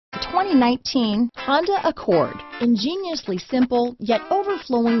2019 Honda Accord. Ingeniously simple, yet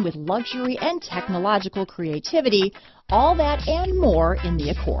overflowing with luxury and technological creativity, all that and more in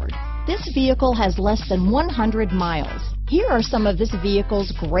the Accord. This vehicle has less than 100 miles. Here are some of this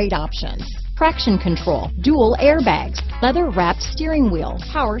vehicle's great options: traction control, dual airbags, leather-wrapped steering wheel,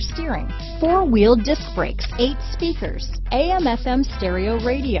 power steering, four-wheel disc brakes, 8 speakers, AM/FM stereo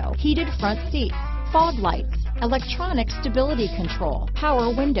radio, heated front seats, fog lights, electronic stability control,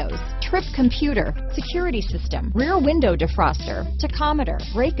 power windows, trip computer, security system, rear window defroster, tachometer,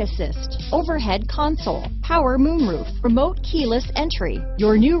 brake assist, overhead console, power moonroof, remote keyless entry.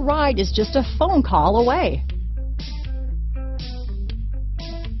 Your new ride is just a phone call away.